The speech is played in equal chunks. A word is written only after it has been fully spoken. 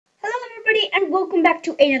and welcome back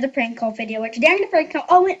to another prank call video. Where today I'm gonna prank call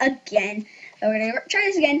Owen again. So we're gonna try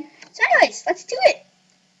this again. So anyways, let's do it.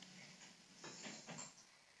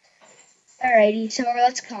 Alrighty, so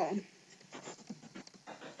let's call him.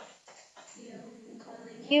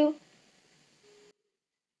 You.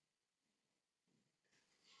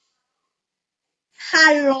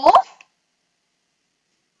 Hello?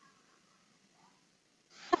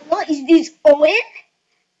 Hello, is this Owen?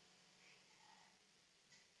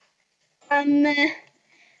 Um,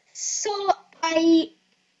 so I,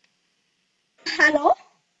 hello?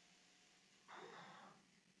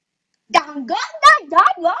 Dang, dang, dang,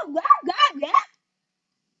 dang, dang, dang, dang.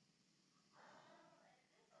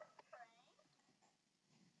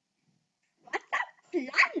 What's that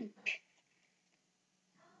plank?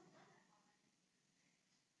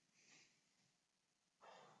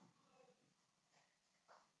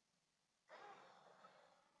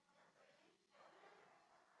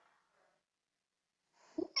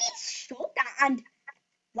 Who is Shota and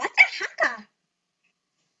what's a hacker?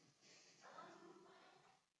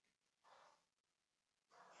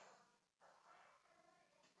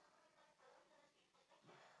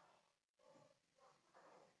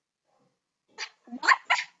 What?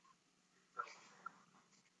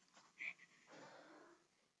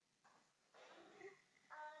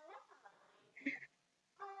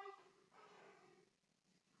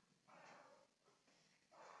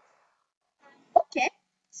 Okay,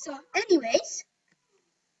 so anyways.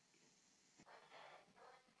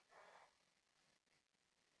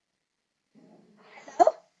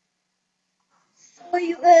 Hello? So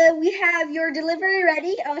we have your delivery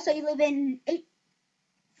ready. So you live in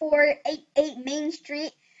 8488 Main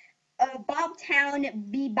Street, Bobtown,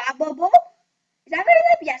 Bebababo. Is that where you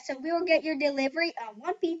live? Yes. So we will get your delivery.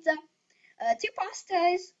 One pizza, two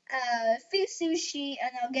pastas, few sushi,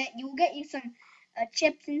 and you'll get you some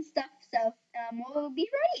chips and stuff. So we'll be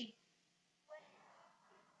ready.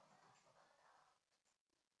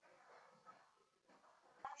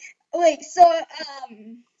 Wait. So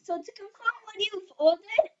to confirm what you've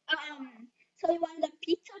ordered, so you wanted a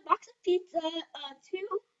pizza, box of pizza, two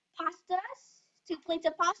pastas, two plates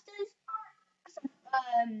of pastas,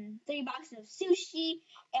 some 3 boxes of sushi,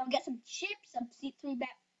 and we'll get some chips, some three bag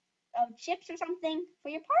of chips or something for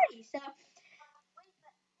your party. So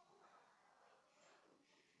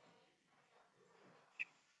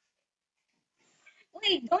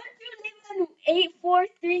wait, don't you live on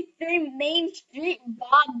 8433 Main Street,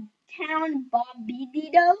 Bobtown,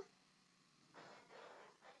 Bobbidido?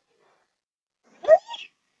 Really?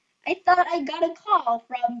 I thought I got a call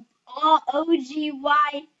from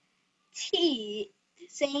OGYT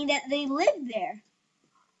saying that they live there.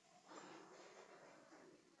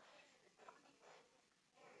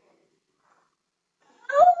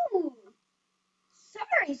 Oh,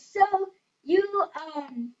 sorry. You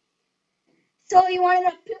um, so you wanted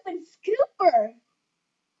a poop and scooper?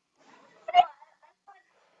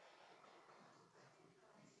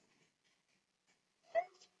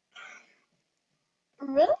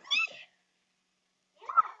 Really?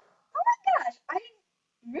 Oh my gosh! I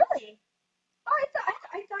really. Oh,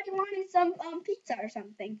 I thought you wanted some pizza or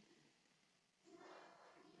something.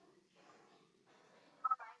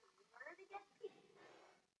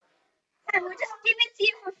 Yeah, we'll just give it to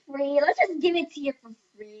you for free. Let's just give it to you for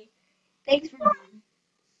free. Thanks for being.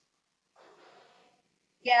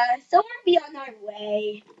 Yeah, so we'll be on our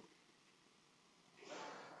way.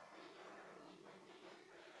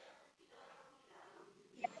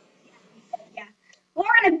 Yeah, yeah. We're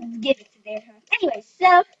gonna give it to their house. Anyway,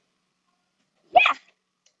 so yeah.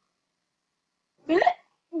 Bleh,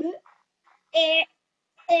 bleh, eh,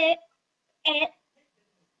 eh, eh.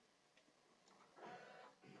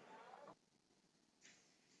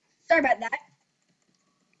 Sorry about that.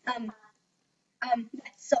 Um,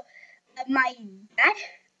 so my dad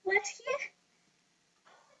was here.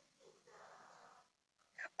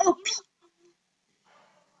 Oh,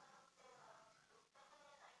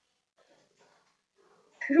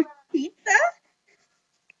 pizza?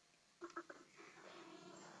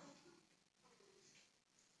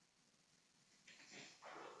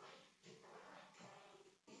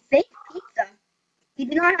 Fake pizza. We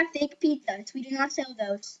do not have fake pizzas. We do not sell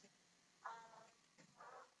those.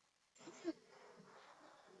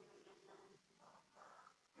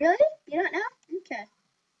 Really? You don't know? Okay.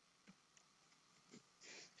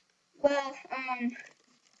 Well,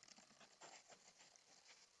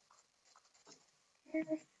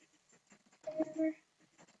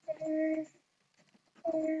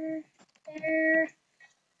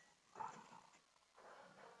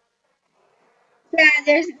 yeah,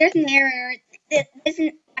 there's an error. There's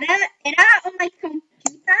an error on my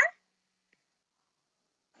computer.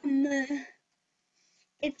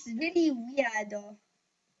 looks really weird though.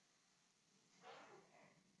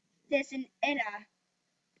 There's an error.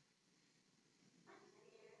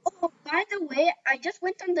 Oh, by the way, I just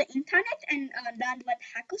went on the internet and learned what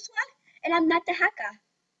hackers were, and I'm not the hacker.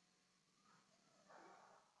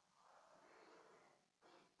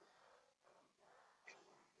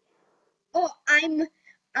 Oh, um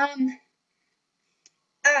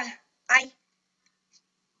uh I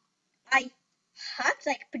I hacked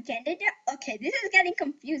like pretended that. Okay, this is getting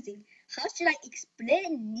confusing. How should I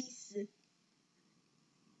explain this?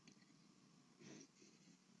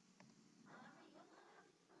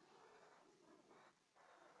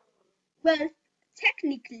 Well,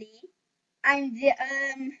 technically, I'm the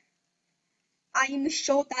I'm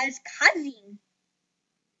Shota's cousin.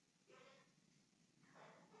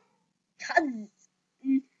 Cousin,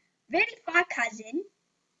 very far cousin.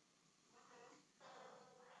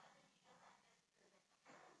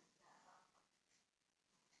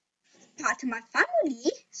 Part of my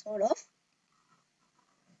family, sort of.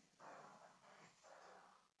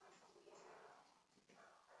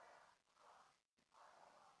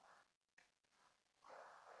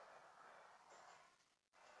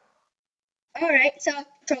 Alright, so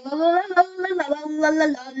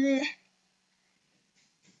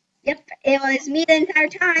yep, it was me the entire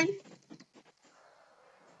time.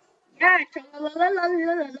 Yeah,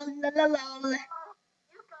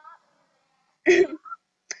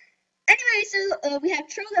 anyway, so we have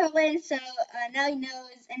trolled Owen, so now he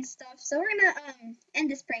knows and stuff. So we're gonna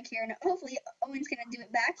end this prank here, and hopefully Owen's gonna do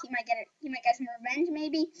it back. He might get it. He might get some revenge,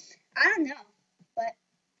 maybe. I don't know, but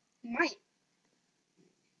he might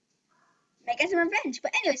get some revenge.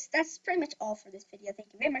 But anyways, that's pretty much all for this video.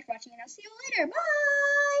 Thank you very much for watching, and I'll see you later.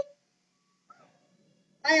 Bye.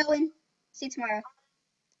 Bye, Owen. See you tomorrow.